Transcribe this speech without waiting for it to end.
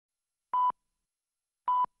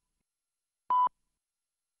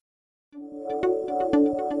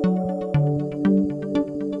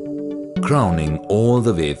Crowning all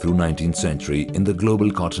the way through 19th century in the global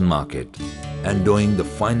cotton market and doing the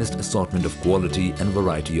finest assortment of quality and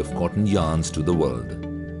variety of cotton yarns to the world.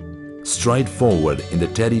 Stride forward in the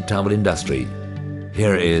terry towel industry.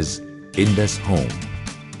 Here is Indus Home.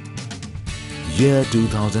 Year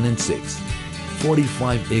 2006.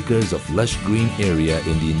 45 acres of lush green area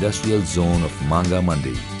in the industrial zone of Manga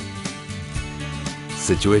Mandi.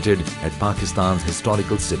 Situated at Pakistan's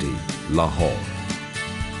historical city, Lahore.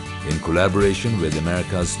 In collaboration with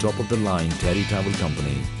America's top-of-the-line terry towel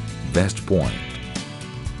company, West Point.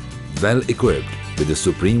 Well equipped with the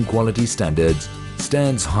supreme quality standards,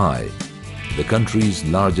 stands high the country's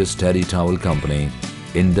largest terry towel company,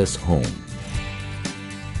 Indus Home.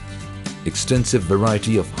 Extensive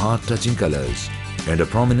variety of heart-touching colors and a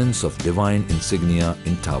prominence of divine insignia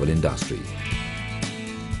in towel industry.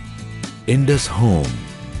 Indus Home,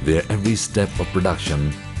 where every step of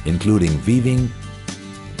production, including weaving,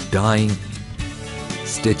 dyeing,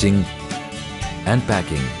 stitching and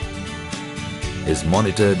packing, is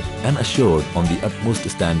monitored and assured on the utmost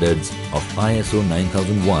standards of ISO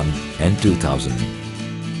 9001 and 2000.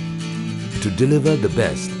 To deliver the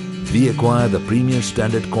best, we acquire the premier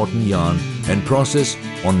standard cotton yarn and process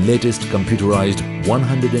on latest computerized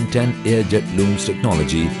 110 air-jet looms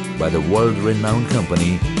technology by the world-renowned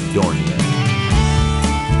company Dornier.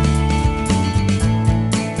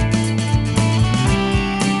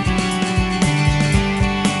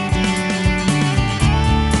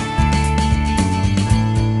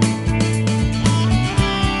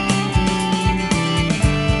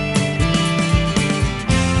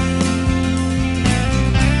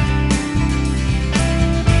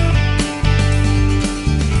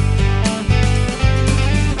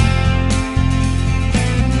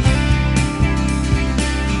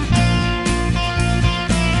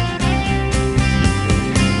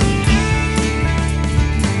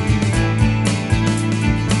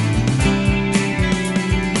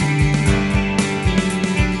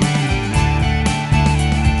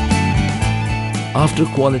 After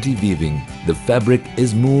quality weaving, the fabric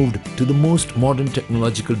is moved to the most modern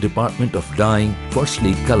technological department of dyeing for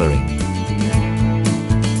sleek coloring.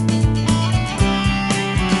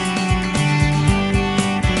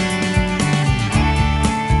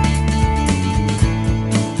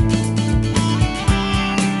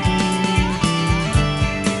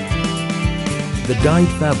 The dyed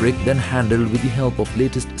fabric then handled with the help of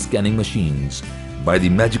latest scanning machines by the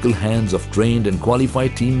magical hands of trained and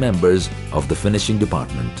qualified team members of the finishing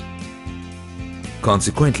department.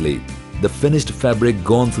 Consequently, the finished fabric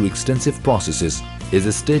gone through extensive processes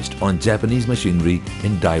is stitched on Japanese machinery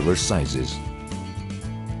in diverse sizes.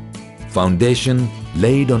 Foundation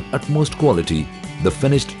laid on utmost quality, the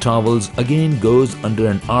finished towels again goes under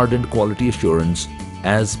an ardent quality assurance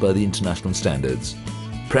as per the international standards,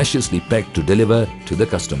 preciously packed to deliver to the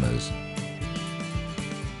customers.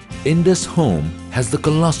 Indus Home has the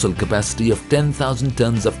colossal capacity of 10,000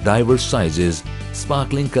 tons of diverse sizes,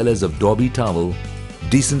 sparkling colors of Dobby towel,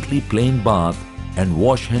 decently plain bath and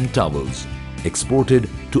wash hand towels exported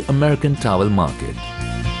to American towel market.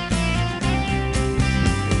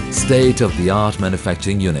 State-of-the-art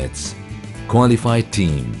manufacturing units, qualified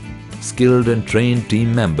team, skilled and trained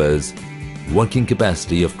team members, working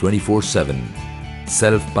capacity of 24/7,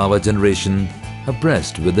 self-power generation,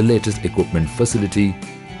 abreast with the latest equipment facility,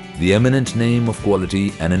 the eminent name of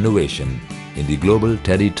quality and innovation in the global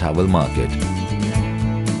terry towel market.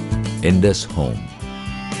 Indus Home.